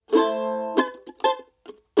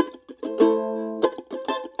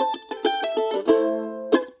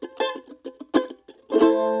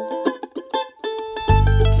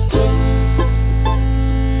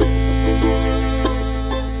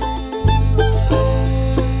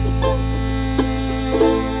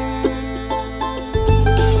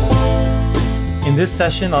this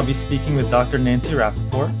session, I'll be speaking with Dr. Nancy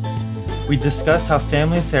Rappaport. We discuss how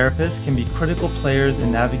family therapists can be critical players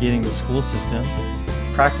in navigating the school systems,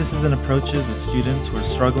 practices and approaches with students who are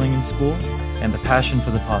struggling in school, and the passion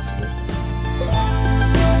for the possible.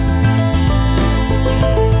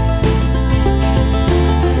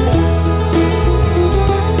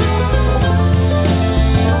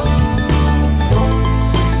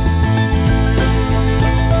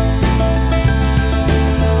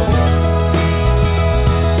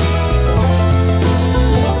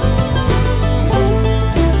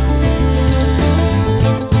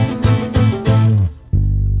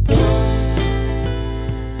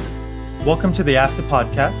 Welcome to the AFTA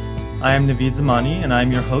podcast. I am Navid Zamani, and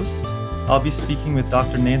I'm your host. I'll be speaking with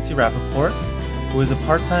Dr. Nancy Rappaport, who is a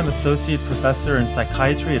part-time associate professor in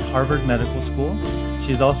psychiatry at Harvard Medical School.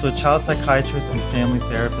 She is also a child psychiatrist and family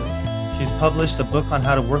therapist. She's published a book on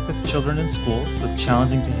how to work with children in schools with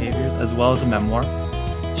challenging behaviors, as well as a memoir.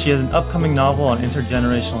 She has an upcoming novel on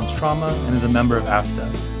intergenerational trauma and is a member of AFTA.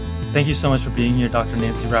 Thank you so much for being here, Dr.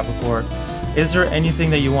 Nancy Rappaport. Is there anything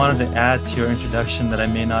that you wanted to add to your introduction that I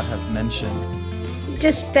may not have mentioned?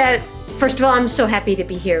 Just that, first of all, I'm so happy to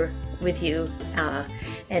be here with you. I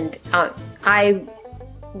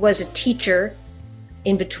was a teacher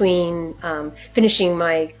in between finishing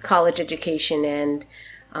my college education and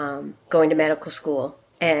going to medical school.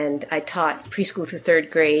 And I taught preschool through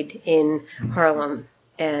third grade in Harlem.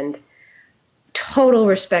 And total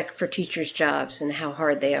respect for teachers' jobs and how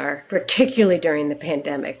hard they are, particularly during the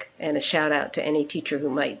pandemic. And a shout out to any teacher who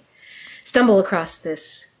might stumble across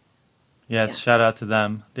this. Yes, Shout out to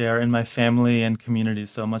them. They are in my family and community,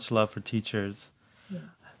 so much love for teachers. Yeah.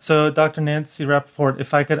 So, Dr. Nancy Rappaport,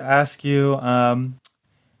 if I could ask you,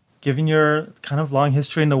 given your kind of long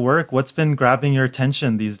history in the work, what's been grabbing your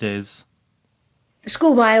attention these days?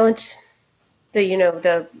 School violence,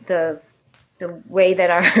 the way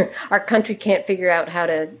that our country can't figure out how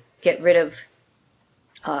to get rid of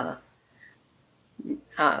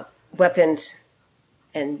weapons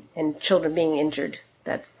and children being injured.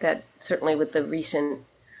 That certainly with the recent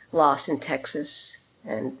loss in Texas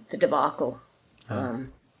and the debacle,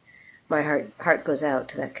 my heart goes out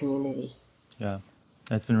to that community. Yeah,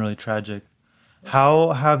 that's been really tragic.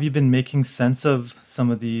 How have you been making sense of some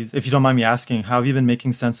of these? If you don't mind me asking, how have you been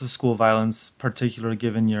making sense of school violence, particularly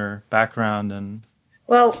given your background and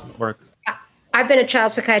work? I've been a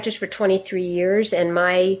child psychiatrist for 23 years, and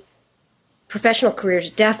my professional career has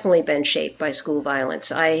definitely been shaped by school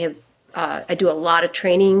violence. I do a lot of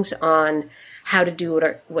trainings on how to do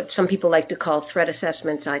what some people like to call threat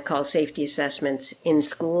assessments. I call safety assessments in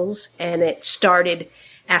schools, and it started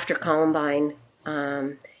after Columbine.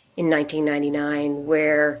 In 1999,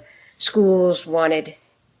 where schools wanted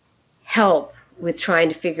help with trying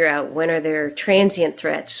to figure out when are there transient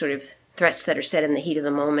threats, sort of threats that are set in the heat of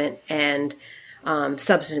the moment, and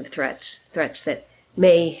substantive threats that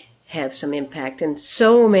may have some impact. And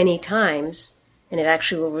so many times, and it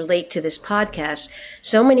actually will relate to this podcast,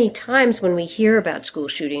 so many times when we hear about school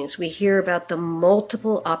shootings, we hear about the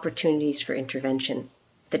multiple opportunities for intervention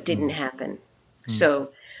that didn't happen. So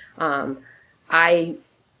I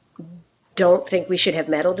don't think we should have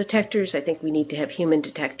metal detectors. I think we need to have human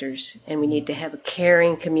detectors, and we need to have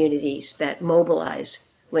caring communities that mobilize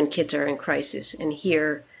when kids are in crisis and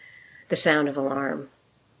hear the sound of alarm.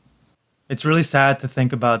 It's really sad to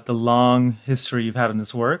think about the long history you've had in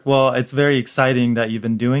this work. Well, it's very exciting that you've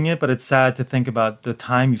been doing it, but it's sad to think about the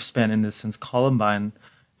time you've spent in this since Columbine.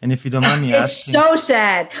 And if you don't mind me asking... It's so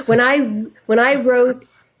sad. When I wrote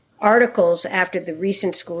articles after the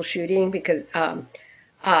recent school shooting, because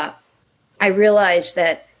I realized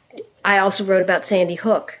that I also wrote about Sandy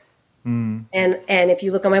Hook. And if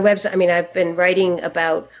you look on my website, I've been writing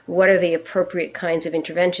about what are the appropriate kinds of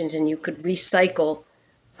interventions, and you could recycle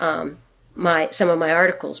some of my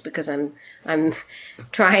articles, because I'm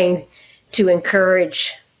trying to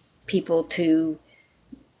encourage people to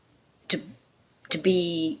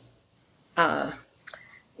be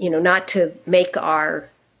not to make our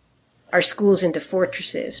schools into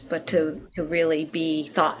fortresses, but to really be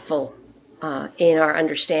thoughtful in our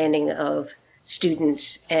understanding of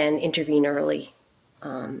students and intervene early.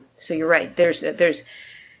 So you're right. There's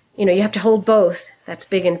you have to hold both. That's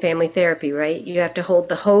big in family therapy, right? You have to hold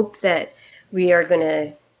the hope that we are going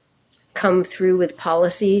to come through with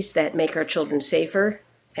policies that make our children safer,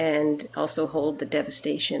 and also hold the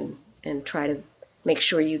devastation and try to make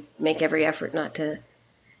sure you make every effort not to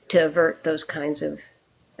avert those kinds of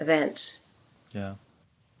events. Yeah.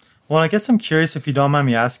 Well, I guess I'm curious, if you don't mind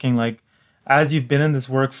me asking, as you've been in this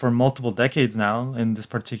work for multiple decades now, in this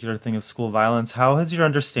particular thing of school violence, how has your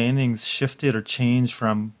understandings shifted or changed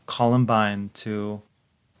from Columbine to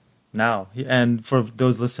now? And for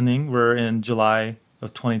those listening, we're in July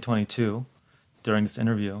of 2022 during this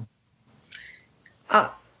interview.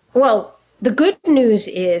 Well, the good news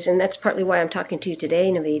is, and that's partly why I'm talking to you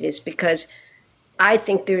today, Navid, is because I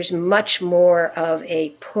think there's much more of a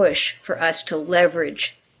push for us to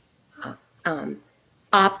leverage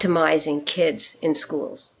optimizing kids in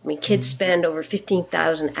schools. I mean, kids spend over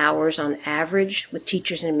 15,000 hours on average with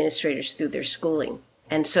teachers and administrators through their schooling.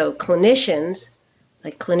 And so clinicians,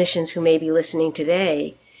 like clinicians who may be listening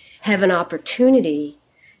today, have an opportunity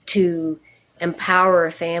to empower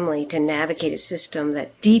a family to navigate a system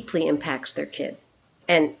that deeply impacts their kid.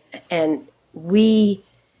 And we,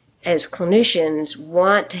 as clinicians,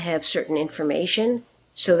 want to have certain information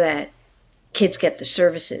so that kids get the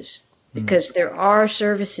services. Because there are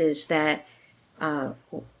services that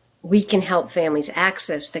we can help families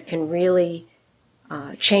access that can really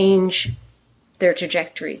change their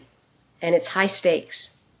trajectory. And it's high stakes.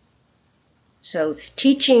 So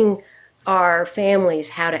teaching our families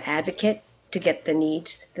how to advocate to get the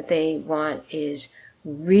needs that they want is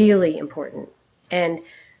really important. And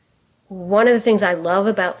one of the things I love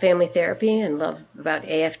about family therapy and love about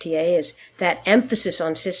AFTA is that emphasis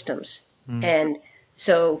on systems. And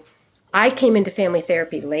so I came into family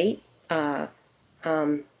therapy late. I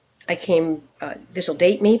came, this will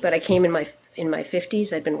date me, but I came in my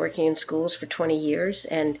 50s. I'd been working in schools for 20 years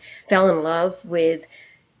and fell in love with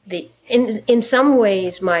in some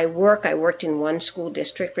ways, my work, I worked in one school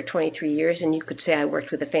district for 23 years, and you could say I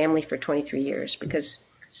worked with a family for 23 years because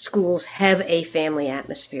schools have a family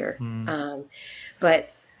atmosphere.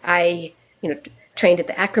 But I, trained at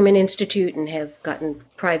the Ackerman Institute and have gotten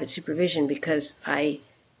private supervision because I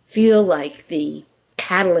feel like the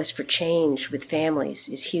catalyst for change with families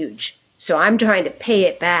is huge. So I'm trying to pay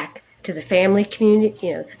it back to the family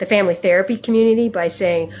community, the family therapy community by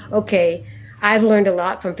saying, okay, I've learned a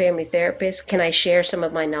lot from family therapists. Can I share some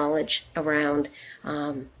of my knowledge around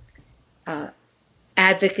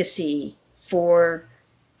advocacy for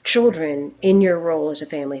children in your role as a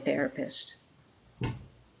family therapist?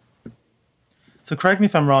 So correct me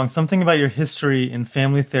if I'm wrong, something about your history in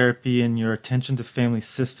family therapy and your attention to family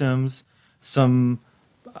systems,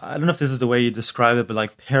 I don't know if this is the way you describe it, but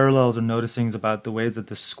like parallels or noticings about the ways that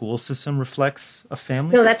the school system reflects a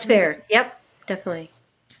family system? That's fair. Yep, definitely.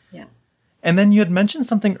 Yeah. And then you had mentioned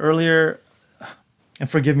something earlier, and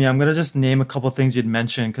forgive me, I'm going to just name a couple of things you'd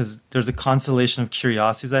mentioned because there's a constellation of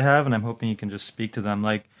curiosities I have, and I'm hoping you can just speak to them.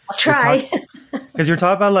 Like, I'll try. Because you're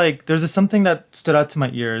talking about there's something that stood out to my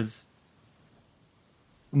ears,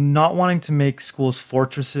 not wanting to make schools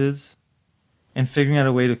fortresses and figuring out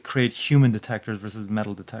a way to create human detectors versus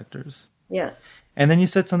metal detectors. Yeah. And then you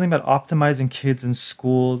said something about optimizing kids in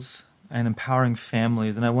schools and empowering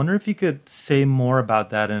families. And I wonder if you could say more about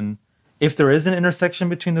that and if there is an intersection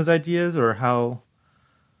between those ideas or how.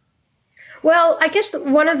 Well, I guess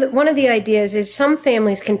one of the ideas is some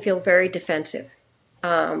families can feel very defensive.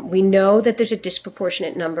 We know that there's a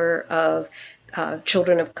disproportionate number of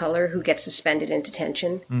children of color who get suspended in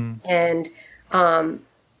detention, and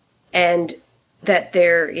that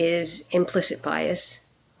there is implicit bias,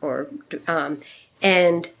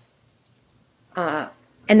 and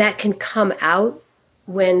that can come out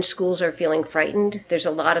when schools are feeling frightened. There's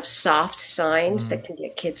a lot of soft signs that can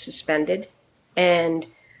get kids suspended, and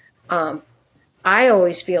I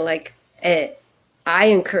always feel like I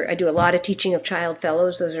do a lot of teaching of child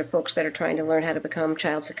fellows. Those are folks that are trying to learn how to become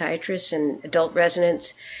child psychiatrists and adult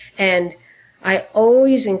residents. And I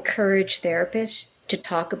always encourage therapists to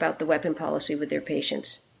talk about the weapon policy with their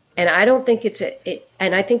patients. And I don't think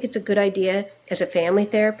I think it's a good idea as a family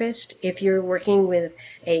therapist, if you're working with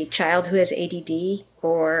a child who has ADD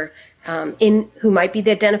or who might be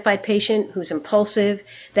the identified patient who's impulsive,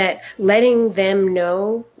 that letting them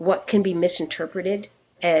know what can be misinterpreted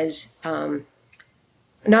as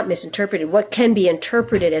not misinterpreted, what can be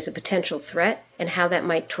interpreted as a potential threat and how that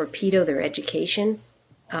might torpedo their education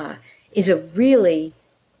is a really,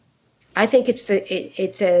 I think I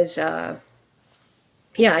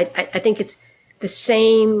think it's the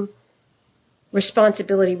same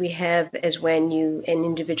responsibility we have as when you in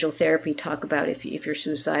individual therapy talk about if you're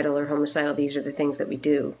suicidal or homicidal, these are the things that we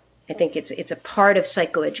do. I think it's a part of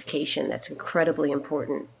psychoeducation that's incredibly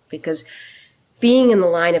important because being in the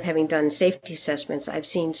line of having done safety assessments, I've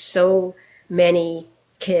seen so many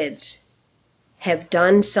kids have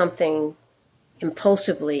done something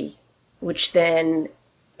impulsively, which then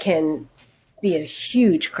can be a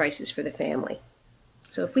huge crisis for the family.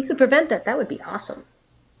 So if we could prevent that, that would be awesome.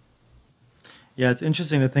 Yeah, it's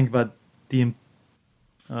interesting to think about the,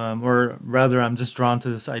 or rather, I'm just drawn to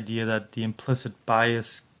this idea that the implicit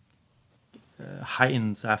bias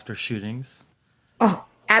heightens after shootings. Oh,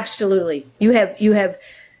 absolutely. You have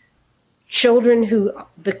children who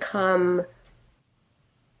become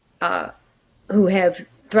who have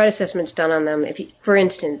threat assessments done on them. If you, for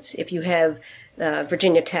instance, if you have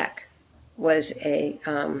Virginia Tech was a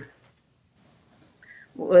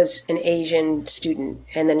was an Asian student,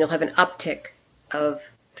 and then you'll have an uptick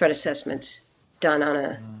of threat assessments done on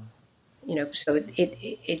a, so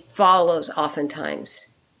it follows oftentimes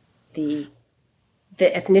the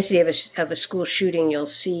ethnicity of a school shooting. You'll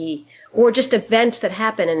see, or just events that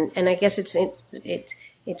happen, and I guess it's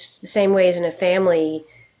the same way as in a family.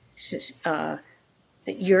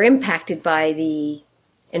 You're impacted by the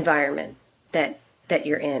environment that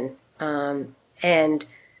you're in, and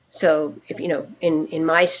so if in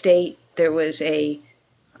my state there was a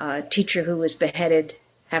teacher who was beheaded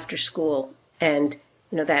after school, and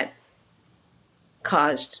that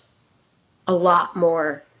caused a lot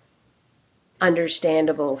more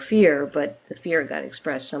understandable fear, but the fear got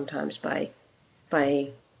expressed sometimes by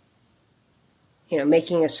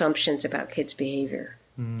making assumptions about kids' behavior.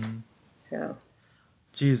 So,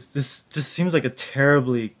 geez, this just seems like a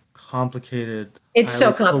terribly complicated. It's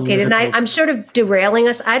so complicated, and I'm sort of derailing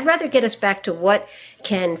us. I'd rather get us back to what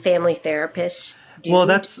can family therapists do. Well,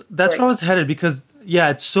 that's where I was headed, because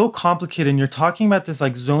it's so complicated, and you're talking about this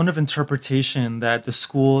like zone of interpretation that the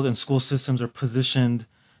schools and school systems are positioned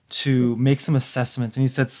to make some assessments. And you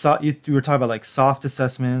said you were talking about like soft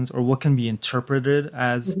assessments or what can be interpreted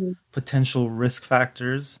as potential risk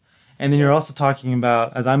factors. And then you're also talking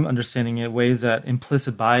about, as I'm understanding it, ways that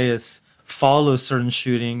implicit bias follows certain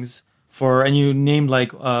shootings and you named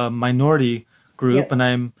like a minority group.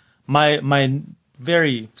 And my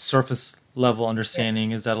very surface level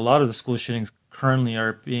understanding is that a lot of the school shootings currently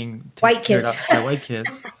are being white kids by white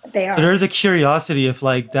kids. They are. So there's a curiosity if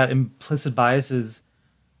like that implicit biases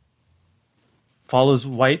follows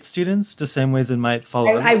white students the same ways it might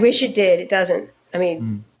follow I wish it did. It doesn't. I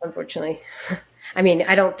mean, unfortunately. I mean,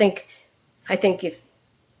 I think if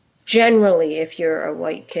you're a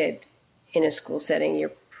white kid in a school setting,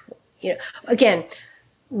 again,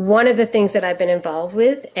 one of the things that I've been involved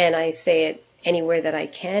with, and I say it anywhere that I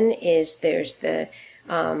can, is there's the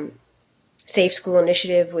Safe School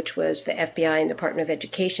Initiative, which was the FBI and Department of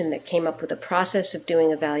Education that came up with a process of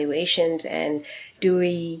doing evaluations, and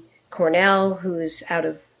Dewey Cornell, who's out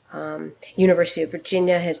of University of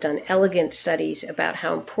Virginia, has done elegant studies about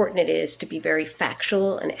how important it is to be very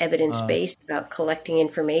factual and evidence-based about collecting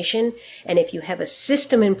information. And if you have a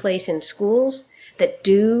system in place in schools that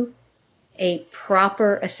do a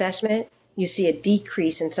proper assessment, you see a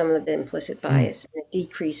decrease in some of the implicit bias, and a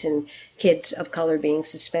decrease in kids of color being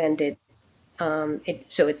suspended.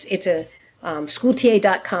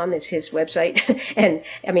 Schoolta.com is his website. And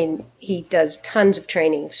I mean, he does tons of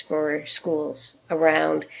trainings for schools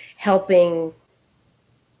around helping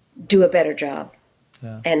do a better job.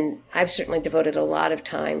 Yeah. And I've certainly devoted a lot of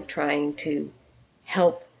time trying to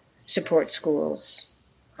help support schools.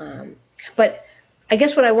 But I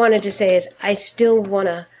guess what I wanted to say is I still want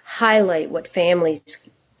to highlight what families,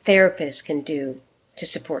 therapists can do to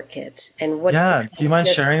support kids. And what. Yeah. Do you mind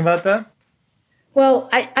sharing about that? Well,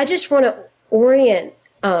 I just want to orient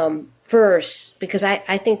first, because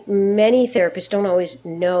I think many therapists don't always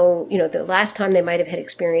know, the last time they might have had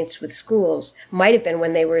experience with schools might have been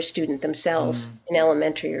when they were a student themselves in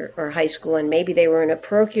elementary or high school, and maybe they were in a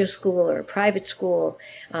parochial school or a private school.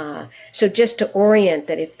 So just to orient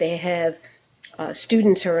that if they have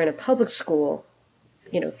students who are in a public school,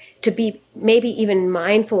 to be maybe even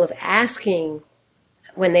mindful of asking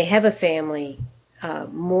when they have a family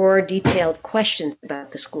more detailed questions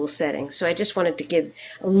about the school setting. So I just wanted to give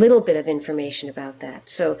a little bit of information about that.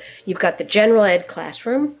 So you've got the general ed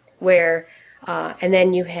classroom where, and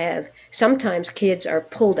then you have, sometimes kids are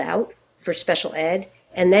pulled out for special ed.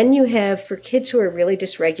 And then you have, for kids who are really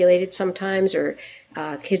dysregulated sometimes, or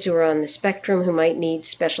kids who are on the spectrum who might need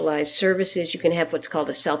specialized services, you can have what's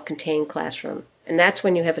called a self-contained classroom. And that's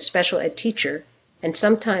when you have a special ed teacher. And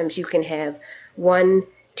sometimes you can have one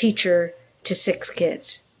teacher to 6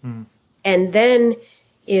 kids. And then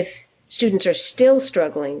if students are still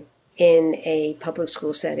struggling in a public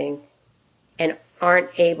school setting and aren't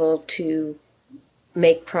able to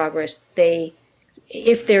make progress,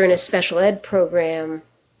 if they're in a special ed program,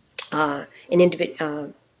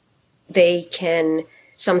 they can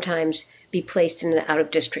sometimes be placed in an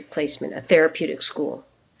out-of-district placement, a therapeutic school.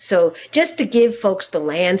 So just to give folks the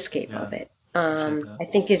landscape of it, I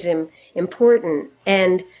think is important.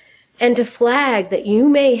 And and to flag that you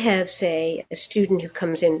may have, say, a student who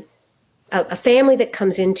comes in, a family that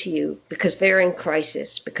comes into you because they're in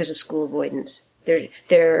crisis because of school avoidance.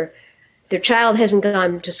 Their child hasn't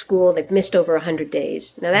gone to school. They've missed over 100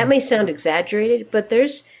 days. Now, that may sound exaggerated, but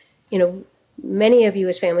there's, many of you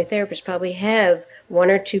as family therapists probably have one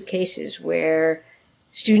or two cases where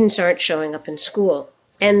students aren't showing up in school.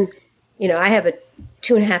 And, I have a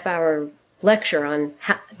 2.5-hour lecture on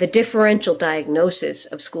the differential diagnosis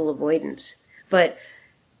of school avoidance. But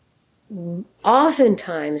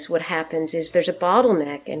oftentimes what happens is there's a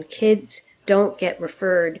bottleneck and kids don't get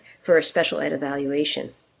referred for a special ed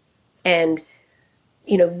evaluation. And,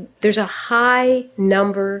 there's a high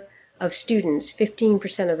number of students,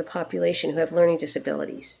 15% of the population, who have learning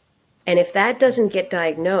disabilities. And if that doesn't get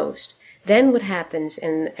diagnosed, then what happens,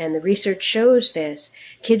 and the research shows this,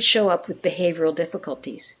 kids show up with behavioral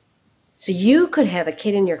difficulties. So you could have a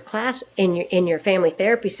kid in your class, in your family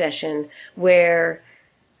therapy session, where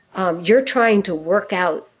you're trying to work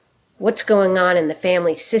out what's going on in the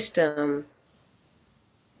family system.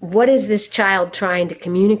 What is this child trying to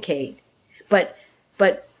communicate? But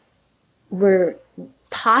we're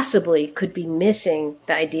possibly could be missing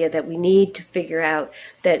the idea that we need to figure out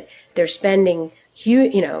that they're spending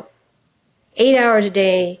 8 hours a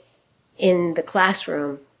day in the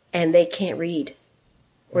classroom and they can't read,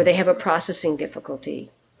 or they have a processing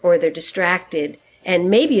difficulty, or they're distracted. And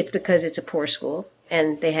maybe it's because it's a poor school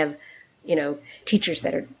and they have, teachers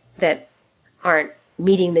that aren't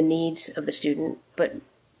meeting the needs of the student, but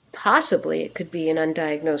possibly it could be an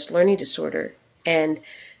undiagnosed learning disorder. And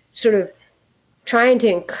sort of trying to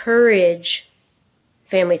encourage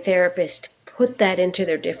family therapists to put that into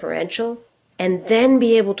their differential and then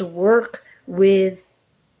be able to work with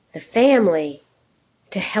the family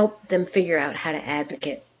to help them figure out how to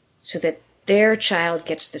advocate so that their child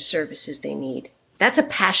gets the services they need. That's a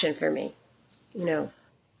passion for me,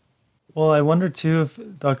 Well, I wonder too, if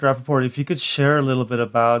Dr. Rappaport, if you could share a little bit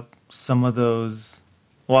about some of those.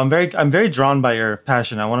 Well, I'm very drawn by your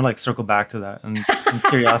passion. I want to circle back to that and some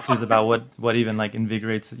curiosities about what even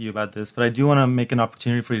invigorates you about this. But I do want to make an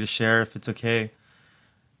opportunity for you to share, if it's okay.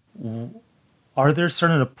 Are there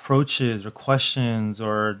certain approaches or questions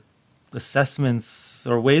or assessments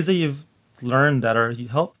or ways that you've learned that are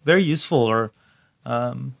very useful or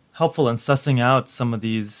helpful in sussing out some of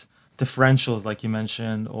these differentials, like you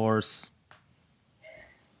mentioned, or?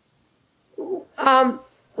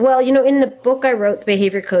 Well, in the book I wrote, The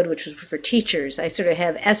Behavior Code, which was for teachers, I sort of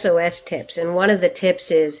have SOS tips. And one of the tips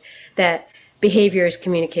is that behavior is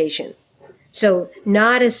communication. So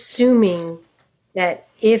not assuming that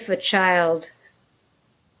if a child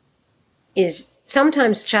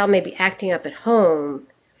sometimes the child may be acting up at home,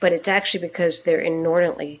 but it's actually because they're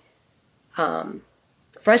inordinately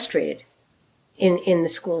frustrated in the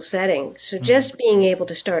school setting. So just being able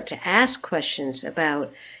to start to ask questions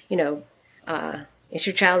about, is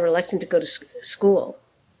your child reluctant to go to school?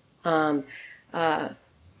 How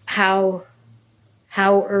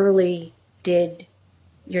early did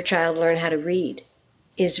your child learn how to read?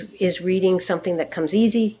 Is reading something that comes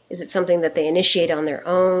easy? Is it something that they initiate on their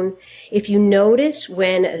own? If you notice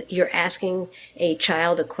when you're asking a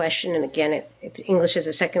child a question, and again, if English is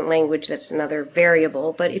a second language, that's another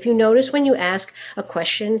variable, but if you notice when you ask a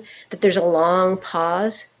question that there's a long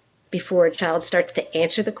pause before a child starts to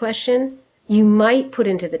answer the question, you might put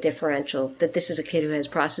into the differential that this is a kid who has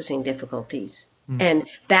processing difficulties. And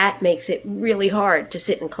that makes it really hard to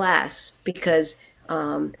sit in class because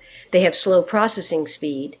they have slow processing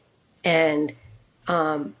speed, and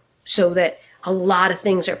so that a lot of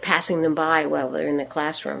things are passing them by while they're in the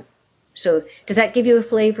classroom. So does that give you a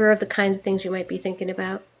flavor of the kinds of things you might be thinking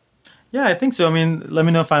about? Yeah, I think so. I mean, let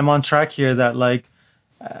me know if I'm on track here, that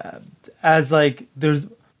there's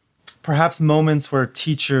perhaps moments where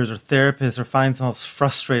teachers or therapists are finding themselves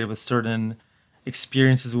frustrated with certain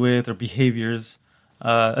experiences with or behaviors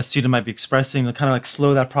a student might be expressing, to kind of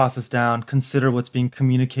slow that process down, consider what's being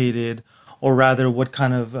communicated, or rather what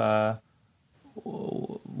kind of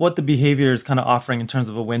what the behavior is kind of offering in terms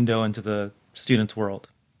of a window into the student's world.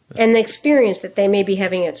 And the experience that they may be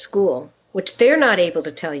having at school, which they're not able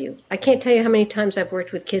to tell you. I can't tell you how many times I've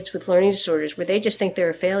worked with kids with learning disorders where they just think they're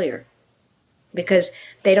a failure because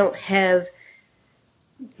they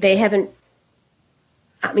haven't.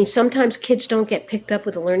 I mean, sometimes kids don't get picked up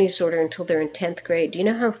with a learning disorder until they're in 10th grade. Do you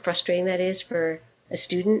know how frustrating that is for a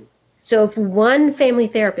student? So if one family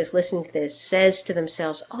therapist listening to this says to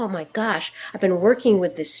themselves, oh my gosh, I've been working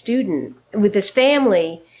with this student, with this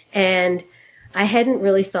family, and I hadn't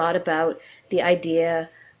really thought about the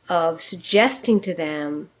idea of suggesting to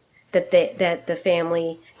them that the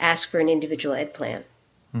family ask for an individual ed plan.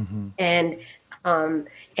 And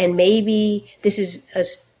and maybe this is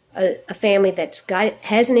a family that's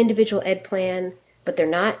has an individual ed plan, but they're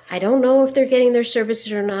not. I don't know if they're getting their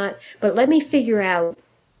services or not. But let me figure out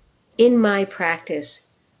in my practice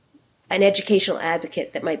an educational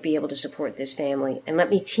advocate that might be able to support this family, and let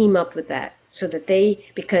me team up with that so that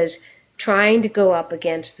because trying to go up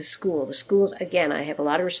against the schools, again, I have a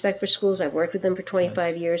lot of respect for schools. I've worked with them for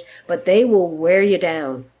 25 years, but they will wear you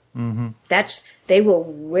down. They will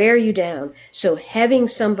wear you down. So having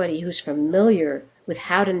somebody who's familiar with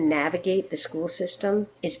how to navigate the school system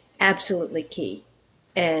is absolutely key.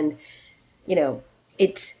 And,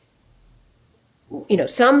 it's,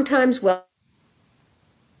 sometimes, well,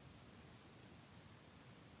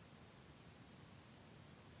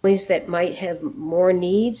 that might have more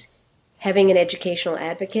needs, having an educational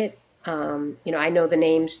advocate. I know the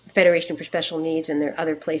names, Federation for Special Needs, and there are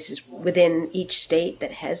other places within each state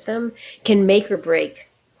that has them, can make or break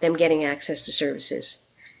them getting access to services.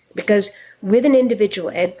 Because with an individual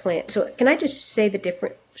ed plan, so can I just say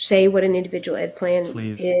what an individual ed plan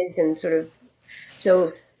Please. is, and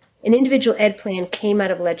so an individual ed plan came out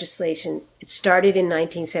of legislation. It started in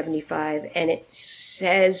 1975, and it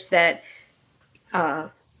says that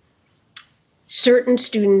certain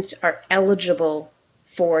students are eligible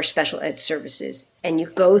for special ed services, and you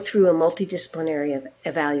go through a multidisciplinary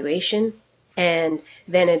evaluation, and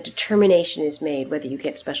then a determination is made whether you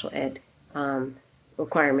get special ed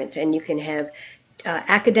requirements. And you can have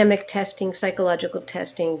academic testing, psychological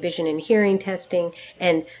testing, vision and hearing testing,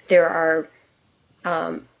 and there are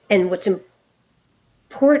and what's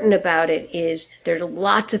important about it is there are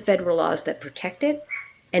lots of federal laws that protect it,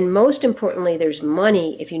 and most importantly, there's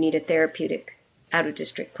money if you need a therapeutic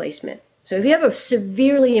out-of-district placement. So if you have a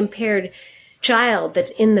severely impaired child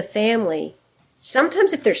that's in the family,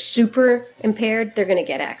 sometimes if they're super impaired, they're going to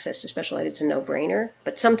get access to special ed. It's a no-brainer.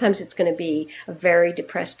 But sometimes it's going to be a very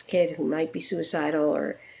depressed kid who might be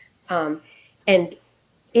suicidal, and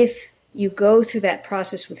if you go through that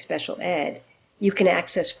process with special ed, you can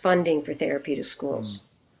access funding for therapeutic schools.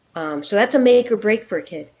 So that's a make or break for a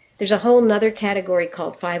kid. There's a whole nother category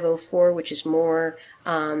called 504, which is more,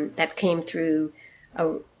 that came through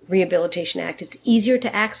a Rehabilitation Act. It's easier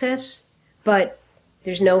to access, but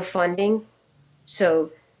there's no funding.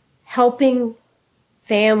 So helping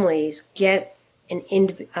families get an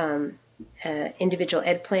individual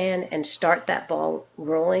ed plan and start that ball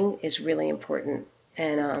rolling is really important.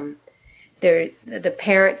 And the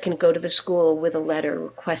parent can go to the school with a letter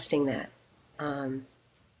requesting that.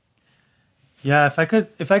 Yeah, if I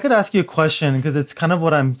could ask you a question, because it's kind of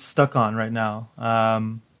what I'm stuck on right now.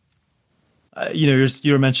 You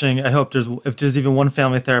were mentioning, if there's even one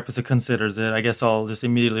family therapist who considers it, I guess I'll just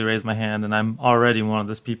immediately raise my hand, and I'm already one of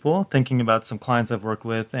those people, thinking about some clients I've worked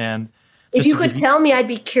with. And if you could tell me, I'd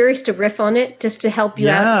be curious to riff on it just to help you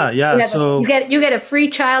out. Yeah. You get a free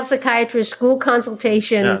child psychiatrist school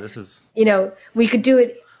consultation. Yeah, this is. We could do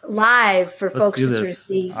it live for folks to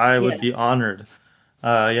see. I would be honored.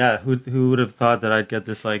 Who would have thought that I'd get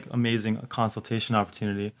this amazing consultation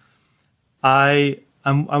opportunity? I'm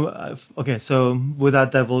okay. So with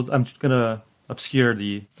that I'm just gonna obscure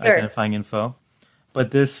the identifying info. But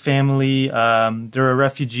this family, they're a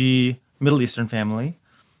refugee Middle Eastern family.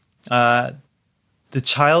 The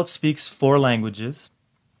child speaks 4 languages,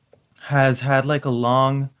 has had a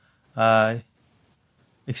long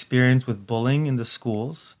experience with bullying in the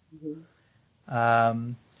schools,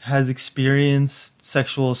 has experienced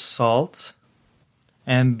sexual assault,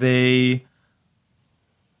 and they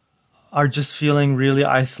are just feeling really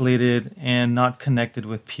isolated and not connected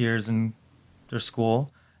with peers in their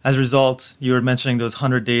school. As a result, you were mentioning those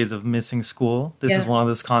 100 days of missing school. This is one of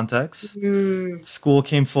those contexts. School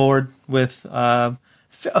came forward with a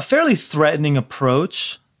fairly threatening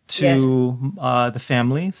approach to the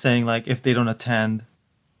family, saying if they don't attend,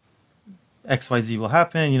 XYZ will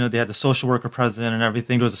happen. They had the social worker present and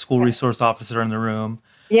everything. There was a school resource officer in the room.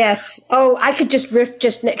 Yes. Oh, I could just riff.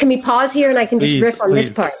 Can we pause here and I can just riff on this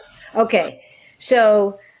part? Okay,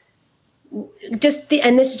 so and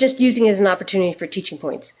this is just using it as an opportunity for teaching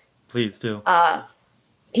points. Please do.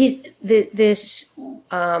 This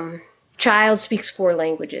child speaks 4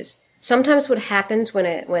 languages. Sometimes what happens when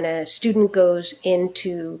a student goes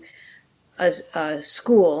into a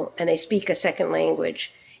school and they speak a second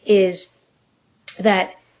language is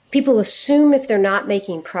that people assume if they're not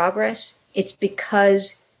making progress, it's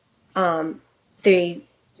because they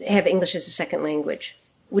have English as a second language,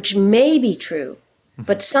 which may be true,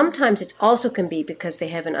 but sometimes it also can be because they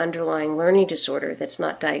have an underlying learning disorder that's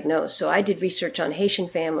not diagnosed. So I did research on Haitian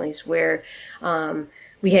families where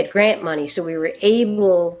we had grant money, so we were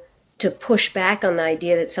able to push back on the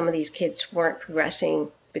idea that some of these kids weren't progressing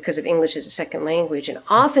because of English as a second language. And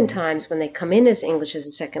oftentimes when they come in as English as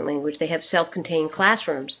a second language, they have self-contained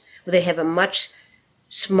classrooms where they have a much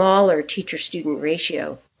smaller teacher-student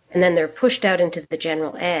ratio. And then they're pushed out into the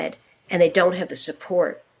general ed and they don't have the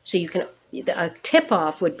support. So a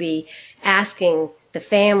tip-off would be asking the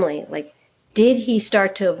family, like, did he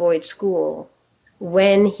start to avoid school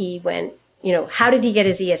when he went, how did he get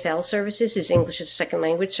his ESL services, his English as a second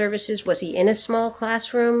language services? Was he in a small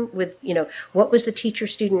classroom with, what was the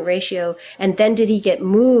teacher-student ratio? And then did he get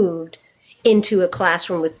moved into a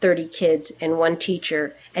classroom with 30 kids and one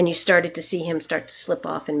teacher, and you started to see him start to slip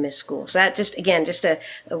off and miss school? So that just a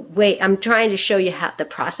way, I'm trying to show you how the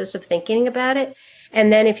process of thinking about it.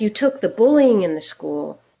 And then if you took the bullying in the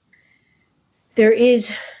school, there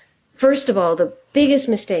is, first of all, the biggest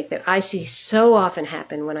mistake that I see so often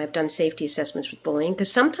happen when I've done safety assessments with bullying,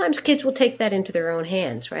 because sometimes kids will take that into their own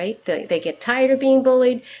hands, right? They get tired of being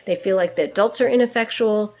bullied. They feel like the adults are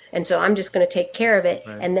ineffectual, and so I'm just going to take care of it.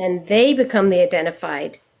 Right. And then they become the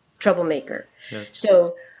identified troublemaker. Yes.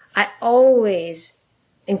 So I always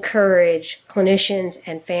encourage clinicians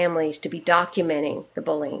and families to be documenting the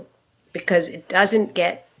bullying, because it doesn't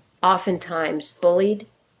get oftentimes bullied.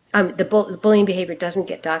 The bullying behavior doesn't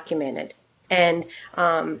get documented. And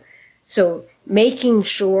so making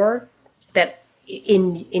sure that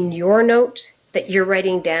in your notes that you're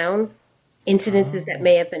writing down incidences that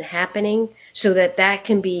may have been happening, so that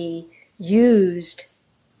can be used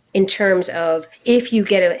in terms of, if you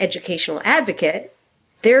get an educational advocate,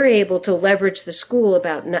 they're able to leverage the school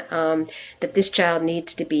about that this child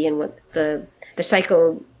needs to be in what the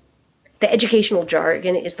educational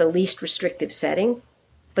jargon is the least restrictive setting,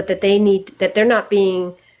 but that they're not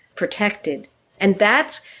being protected. And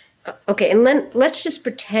that's okay. And then let's just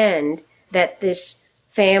pretend that this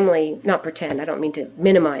family, not pretend, I don't mean to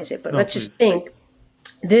minimize it, but let's just think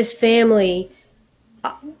this family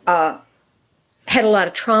had a lot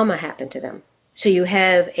of trauma happen to them. So you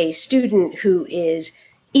have a student who is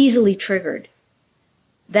easily triggered.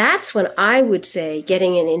 That's when I would say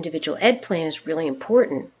getting an individual ed plan is really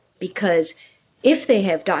important, because if they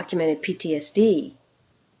have documented PTSD,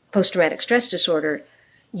 post-traumatic stress disorder,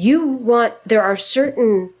 there are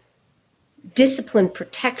certain discipline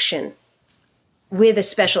protection with a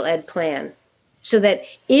special ed plan, so that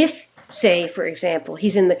if, say, for example,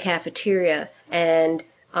 he's in the cafeteria and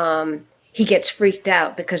he gets freaked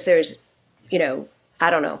out because there's,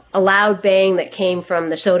 a loud bang that came from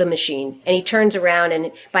the soda machine, and he turns around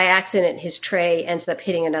and by accident his tray ends up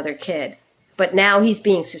hitting another kid. But now he's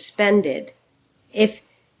being suspended. If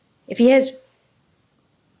he has,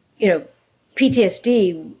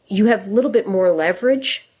 PTSD, you have a little bit more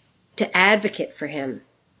leverage to advocate for him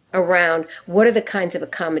around what are the kinds of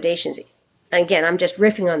accommodations. Again, I'm just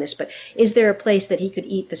riffing on this, but is there a place that he could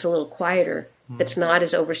eat that's a little quieter, that's not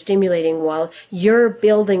as overstimulating, while you're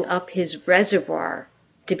building up his reservoir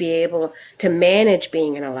to be able to manage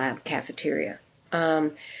being in a loud cafeteria?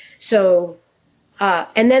 And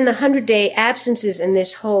then the 100-day absences and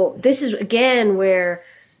this is again where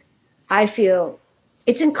I feel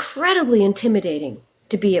it's incredibly intimidating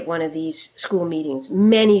to be at one of these school meetings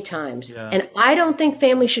many times. Yeah. And I don't think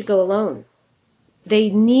families should go alone.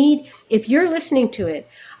 If you're listening to it,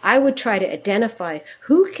 I would try to identify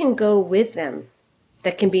who can go with them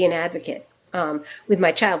that can be an advocate. With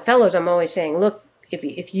my child fellows, I'm always saying, look,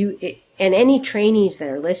 if you and any trainees that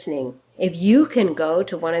are listening, if you can go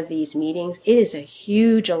to one of these meetings, it is a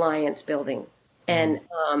huge alliance building. And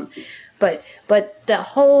but the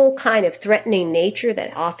whole kind of threatening nature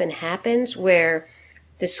that often happens, where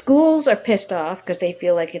the schools are pissed off because they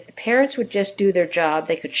feel like if the parents would just do their job,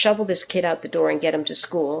 they could shovel this kid out the door and get him to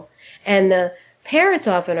school. And the parents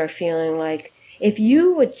often are feeling like, if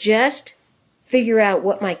you would just figure out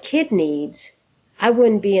what my kid needs, I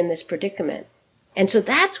wouldn't be in this predicament. And so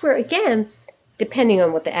that's where, again, depending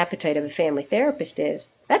on what the appetite of a family therapist is,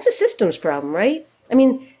 that's a systems problem, right? I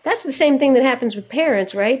mean, that's the same thing that happens with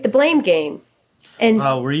parents, right? The blame game. And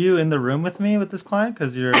were you in the room with me with this client?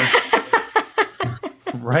 Because you're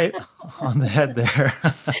right on the head there.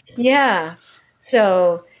 Yeah.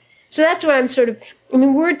 So that's why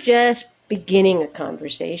we're just beginning a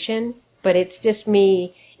conversation, but it's just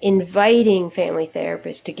me inviting family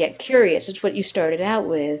therapists to get curious. It's what you started out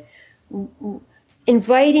with,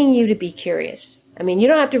 inviting you to be curious. I mean, you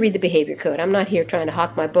don't have to read the behavior code. I'm not here trying to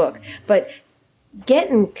hawk my book, but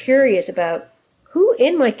getting curious about who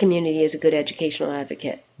in my community is a good educational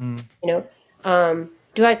advocate. Do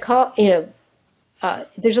I call,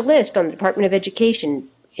 there's a list on the Department of Education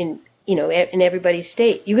in everybody's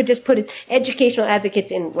state. You could just put educational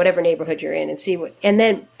advocates in whatever neighborhood you're in and see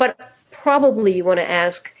but probably you want to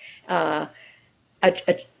ask a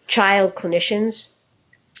child clinicians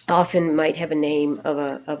often might have a name of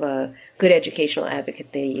a good educational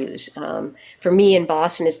advocate they use. For me in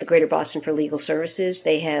Boston, it's the Greater Boston for Legal Services.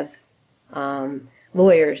 They have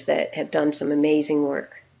lawyers that have done some amazing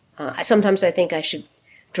work. Sometimes I think I should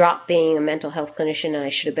drop being a mental health clinician and I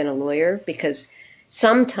should have been a lawyer, because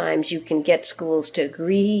sometimes you can get schools to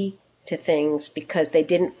agree to things because they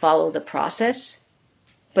didn't follow the process.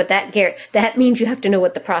 But that means you have to know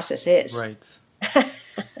what the process is. Right.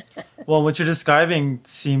 Well, what you're describing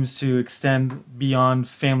seems to extend beyond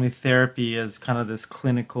family therapy as kind of this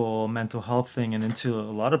clinical mental health thing and into a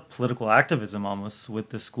lot of political activism almost with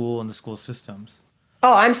the school and the school systems.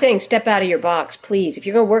 Oh, I'm saying step out of your box, please. If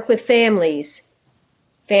you're going to work with families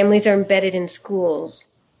are embedded in schools,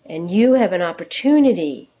 and you have an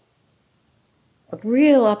opportunity, a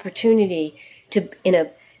real opportunity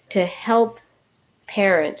to help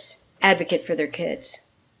parents advocate for their kids.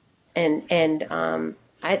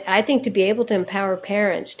 I think to be able to empower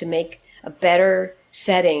parents to make a better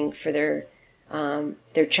setting for their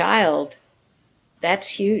child, that's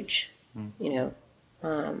huge.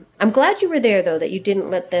 I'm glad you were there, though, that you didn't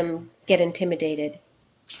let them get intimidated.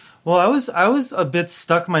 Well, I was a bit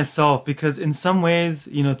stuck myself because in some ways,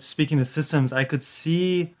 speaking to systems, I could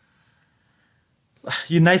see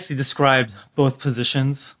you nicely described both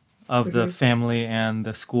positions of the family and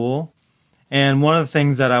the school. And one of the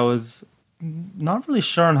things that I was not really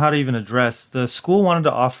sure on how to even address, the school wanted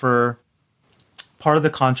to offer part of the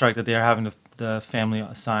contract that they are having the family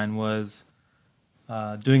sign was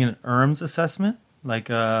doing an ERMS assessment,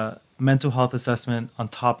 like a mental health assessment on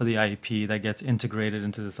top of the IEP that gets integrated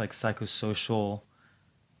into this like psychosocial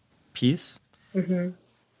piece. Mm-hmm.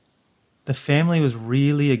 The family was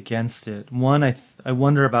really against it. One, I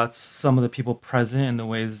wonder about some of the people present in the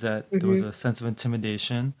ways that there was a sense of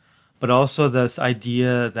intimidation, but also this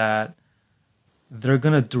idea that they're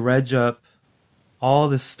going to dredge up all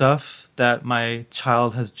this stuff that my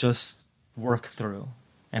child has just worked through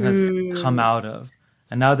and has come out of.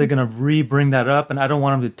 And now they're going to bring that up, and I don't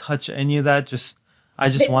want them to touch any of that. I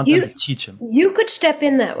just want them to teach them. You could step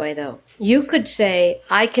in that way, though. You could say,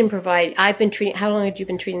 I can provide, how long had you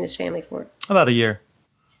been treating this family for? About a year.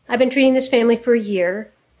 I've been treating this family for a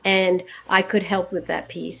year, and I could help with that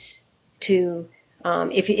piece to,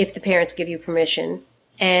 if the parents give you permission,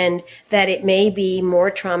 and that it may be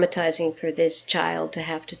more traumatizing for this child to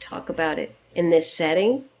have to talk about it in this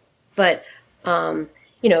setting. But,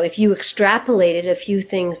 if you extrapolated a few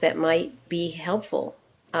things that might be helpful,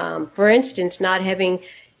 for instance, not having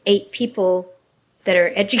 8 people that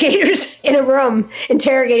are educators in a room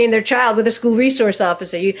interrogating their child with a school resource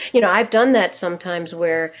officer. I've done that sometimes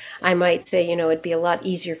where I might say, it'd be a lot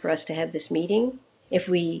easier for us to have this meeting if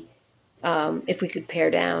we could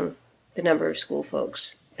pare down the number of school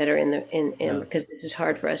folks that are because this is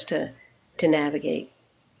hard for us to navigate.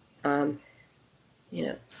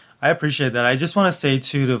 I appreciate that. I just want to say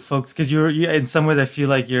too to folks, because you in some ways I feel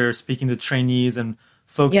like you're speaking to trainees and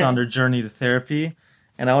folks on their journey to therapy.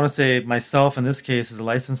 And I want to say myself in this case as a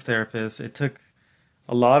licensed therapist, it took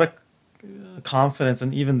a lot of confidence,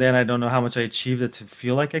 and even then I don't know how much I achieved it to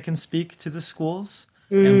feel like I can speak to the schools.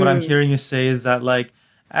 And what I'm hearing you say is that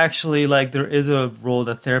actually there is a role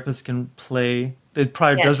that therapists can play. It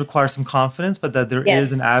probably does require some confidence, but that there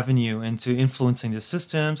is an avenue into influencing the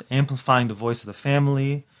systems, amplifying the voice of the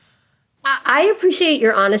family. I appreciate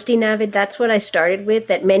your honesty, Navid. That's what I started with,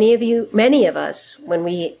 that many of us, when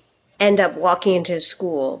we end up walking into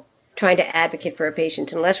school trying to advocate for our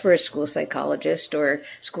patients, unless we're a school psychologist or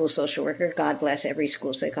school social worker, God bless every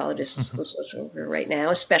school psychologist and school social worker right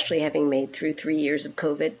now, especially having made through 3 years of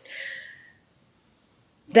COVID,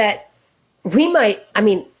 that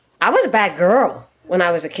I was a bad girl when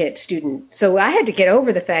I was a student. So I had to get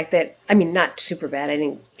over the fact that, not super bad. I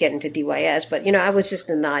didn't get into DYS, but, I was just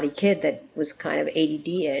a naughty kid that was kind of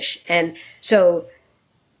ADD-ish. And so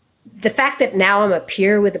the fact that now I'm a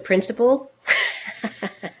peer with the principal,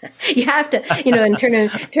 you have to, in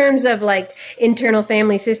terms of internal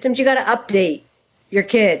family systems, you got to update your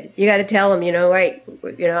kid. You got to tell them, right,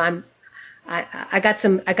 I got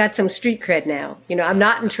some street cred now. I'm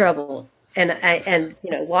not in trouble. And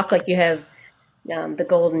walk like you have the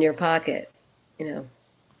gold in your pocket, Yeah,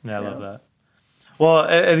 so. I love that. Well,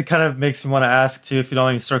 it kind of makes me want to ask too, if you don't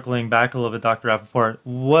mind me circling back a little bit, Dr. Rappaport,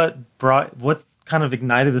 what kind of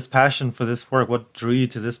ignited this passion for this work? What drew you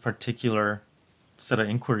to this particular set of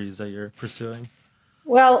inquiries that you're pursuing?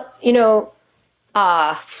 Well,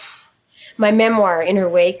 my my memoir, In Her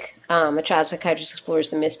Wake, a child psychiatrist explores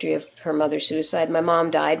the mystery of her mother's suicide. My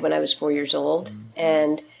mom died when I was 4 years old,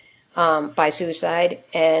 and by suicide,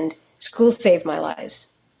 and school saved my lives.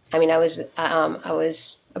 I mean, I was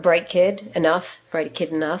a bright kid enough,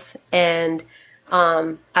 and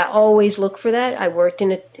I always look for that. I worked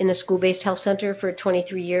in a school-based health center for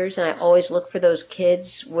 23 years, and I always look for those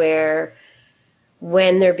kids where,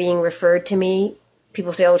 when they're being referred to me,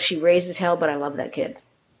 people say, "Oh, she raised as hell," but I love that kid.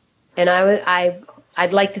 And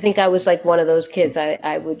I'd like to think I was like one of those kids.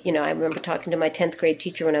 I would, I remember talking to my 10th grade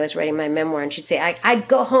teacher when I was writing my memoir, and she'd say, I'd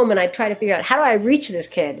go home and I'd try to figure out, how do I reach this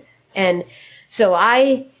kid? And so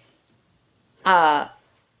I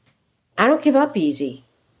don't give up easy.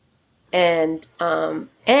 And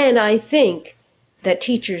I think that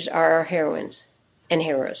teachers are our heroines and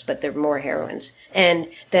heroes, but they're more heroines. And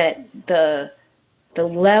that the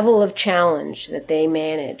level of challenge that they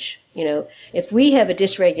manage, if we have a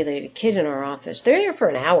dysregulated kid in our office, they're here for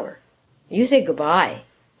an hour. You say goodbye,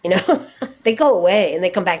 they go away and they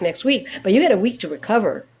come back next week, but you got a week to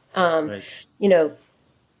recover. Right.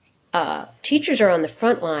 Teachers are on the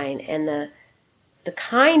front line, and the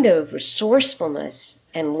kind of resourcefulness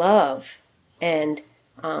and love and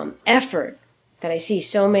effort that I see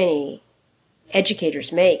so many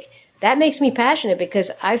educators make, that makes me passionate,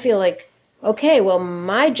 because I feel like, okay, well,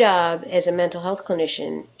 my job as a mental health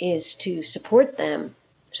clinician is to support them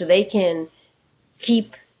so they can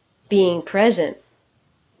keep being present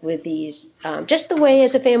with these, just the way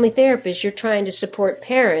as a family therapist, you're trying to support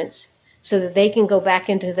parents so that they can go back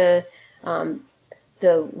into the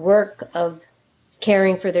work of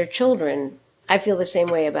caring for their children. I feel the same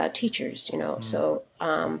way about teachers, So,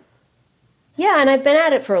 yeah, and I've been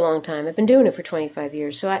at it for a long time. I've been doing it for 25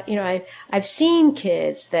 years. So, I've seen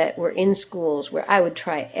kids that were in schools where I would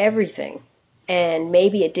try everything, and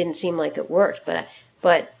maybe it didn't seem like it worked.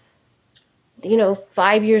 But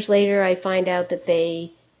 5 years later, I find out that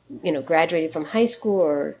they, graduated from high school,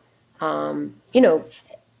 or,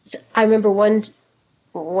 I remember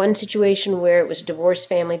one situation where it was a divorced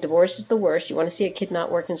family. Divorce is the worst. You want to see a kid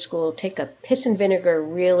not work in school, take a piss and vinegar,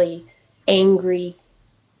 really angry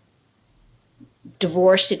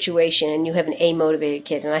divorce situation, and you have an A-motivated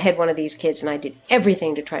kid. And I had one of these kids, and I did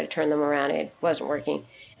everything to try to turn them around. It wasn't working.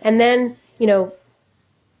 And then,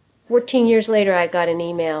 14 years later, I got an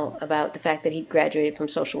email about the fact that he'd graduated from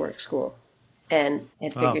social work school and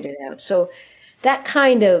had figured it out. So that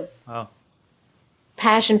kind of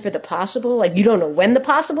passion for the possible, like, you don't know when the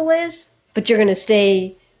possible is, but you're going to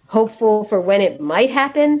stay hopeful for when it might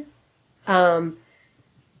happen.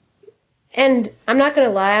 And I'm not going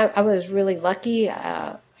to lie, I was really lucky.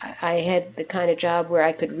 I had the kind of job where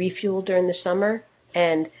I could refuel during the summer.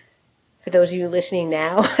 And for those of you listening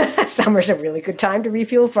now, summer's a really good time to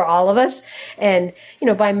refuel for all of us. And,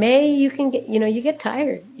 by May, you can get, you get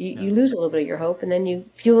tired. You lose a little bit of your hope, and then you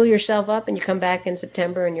fuel yourself up, and you come back in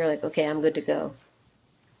September, and you're like, okay, I'm good to go.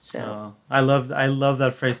 So I love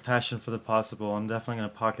that phrase, passion for the possible. I'm definitely going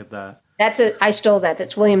to pocket that. I stole that.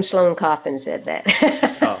 That's William Sloane Coffin said that.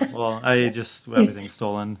 Well, everything's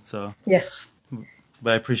stolen. So yeah.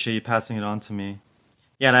 But I appreciate you passing it on to me.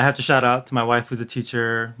 Yeah, and I have to shout out to my wife, who's a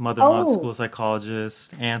teacher, mother-in-law, school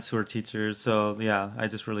psychologist, aunts who are teachers. So yeah, I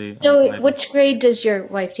just really. So which grade does your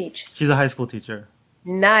wife teach? She's a high school teacher.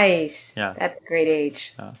 Nice. Yeah. That's a great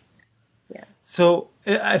age. Yeah. Yeah. So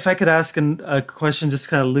if I could ask a question, just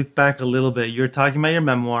kind of look back a little bit. You're talking about your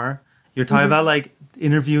memoir. You're talking about like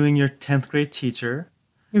interviewing your 10th grade teacher.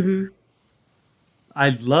 Mm-hmm. I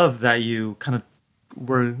love that you kind of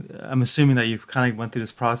I'm assuming that you kind of went through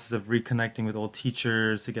this process of reconnecting with old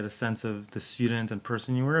teachers to get a sense of the student and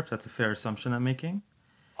person you were, if that's a fair assumption I'm making.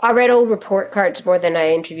 I read old report cards more than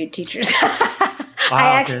I interviewed teachers.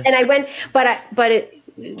 Okay. And I went,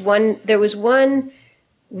 there was one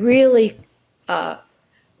really, I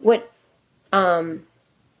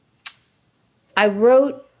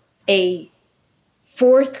wrote a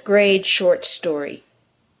 4th grade short story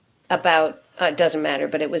about, it doesn't matter,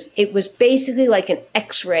 but it was basically like an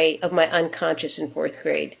X-ray of my unconscious in 4th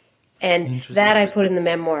grade. And that I put in the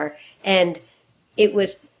memoir. And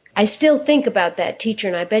I still think about that teacher,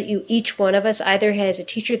 and I bet you each one of us either has a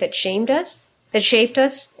teacher that shaped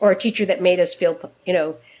us, or a teacher that made us feel,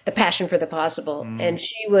 the passion for the possible. And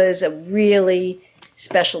she was a really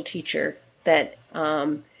special teacher that,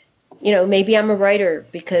 maybe I'm a writer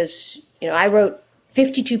because, I wrote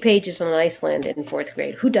 52 pages on Iceland in 4th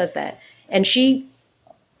grade. Who does that? And she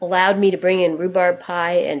allowed me to bring in rhubarb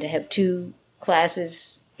pie and to have 2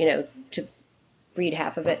 classes, to read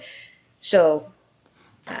half of it. So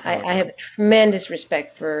I have tremendous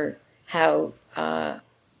respect for how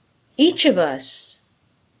each of us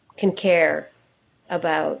can care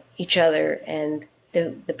about each other and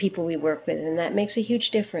the people we work with, and that makes a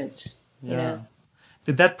huge difference. Yeah.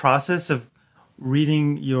 Did that process of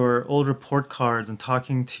reading your old report cards and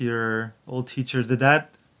talking to your old teachers, did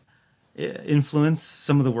that influence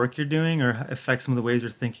some of the work you're doing or affect some of the ways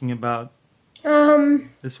you're thinking about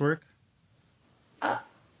this work?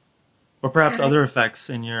 Or perhaps other effects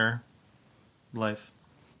in your life?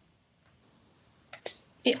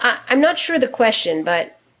 I'm not sure the question,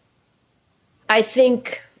 but I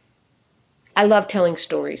think I love telling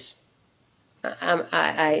stories.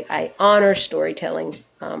 I honor storytelling,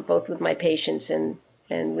 both with my patients and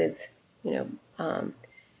with,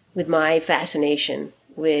 with my fascination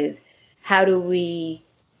with how do we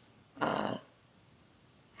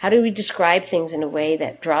describe things in a way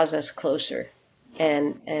that draws us closer,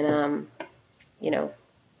 and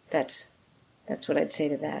that's what I'd say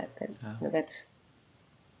to that.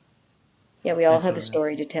 We all have a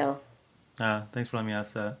story to tell. Thanks for letting me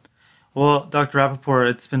ask that. Well, Dr. Rappaport,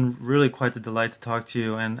 it's been really quite a delight to talk to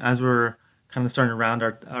you. And as we're kind of starting to round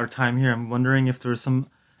our time here, I'm wondering if there were some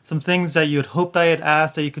things that you had hoped I had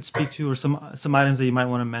asked that you could speak to, or some items that you might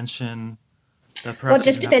want to mention. That perhaps well,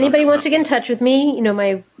 just if anybody wants to get in touch with me,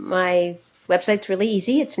 my website's really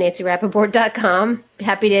easy. It's nancyrappaport.com.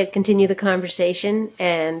 Happy to continue the conversation,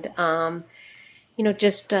 and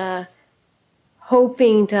just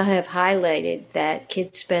hoping to have highlighted that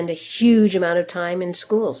kids spend a huge amount of time in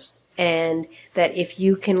schools, and that if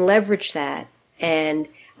you can leverage that and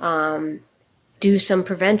do some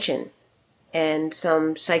prevention and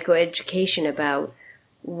some psychoeducation about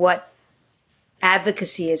what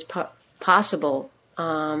advocacy is possible,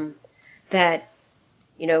 that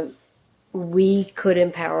we could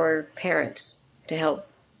empower parents to help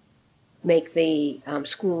make the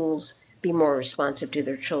schools be more responsive to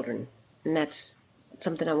their children. And that's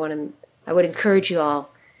something I would encourage you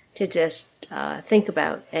all to just think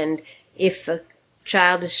about. And if a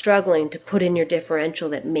child is struggling, to put in your differential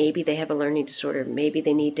that maybe they have a learning disorder, maybe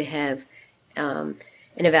they need to have an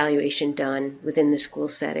evaluation done within the school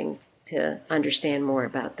setting to understand more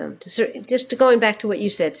about them. Just going back to what you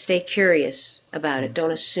said, stay curious about it.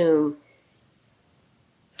 Don't assume.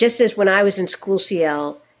 Just as when I was in school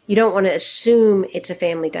CL, you don't want to assume it's a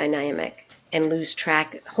family dynamic and lose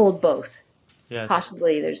track. Hold both. Yes.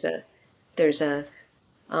 Possibly there's a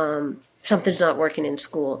something's not working in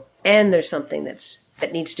school, and there's something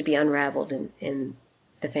that needs to be unraveled in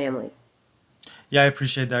the family. Yeah, I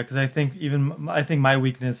appreciate that, because I think my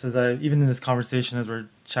weakness is that even in this conversation as we're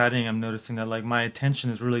chatting, I'm noticing that like my attention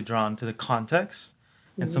is really drawn to the context,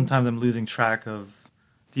 and sometimes I'm losing track of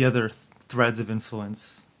the other threads of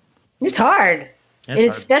influence. It's hard.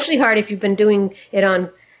 It's especially hard if you've been doing it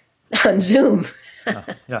on Zoom.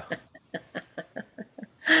 Yeah.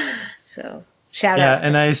 So shout out. Yeah,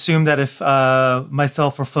 and I assume that if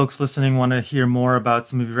myself or folks listening want to hear more about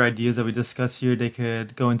some of your ideas that we discussed here, they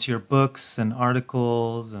could go into your books and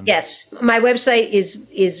articles. And yes, my website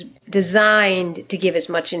is designed to give as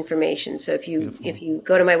much information. So if you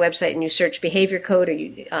go to my website and you search behavior code, or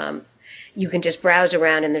you can just browse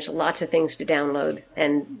around, and there's lots of things to download,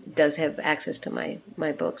 and it does have access to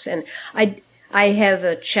my books. And I have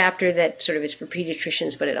a chapter that sort of is for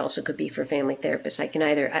pediatricians, but it also could be for family therapists. I can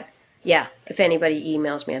either, if anybody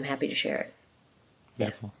emails me, I'm happy to share it.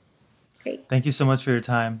 Beautiful. Yeah. Great. Thank you so much for your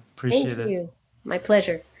time. Appreciate it. Thank you. My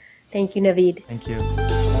pleasure. Thank you, Navid. Thank you.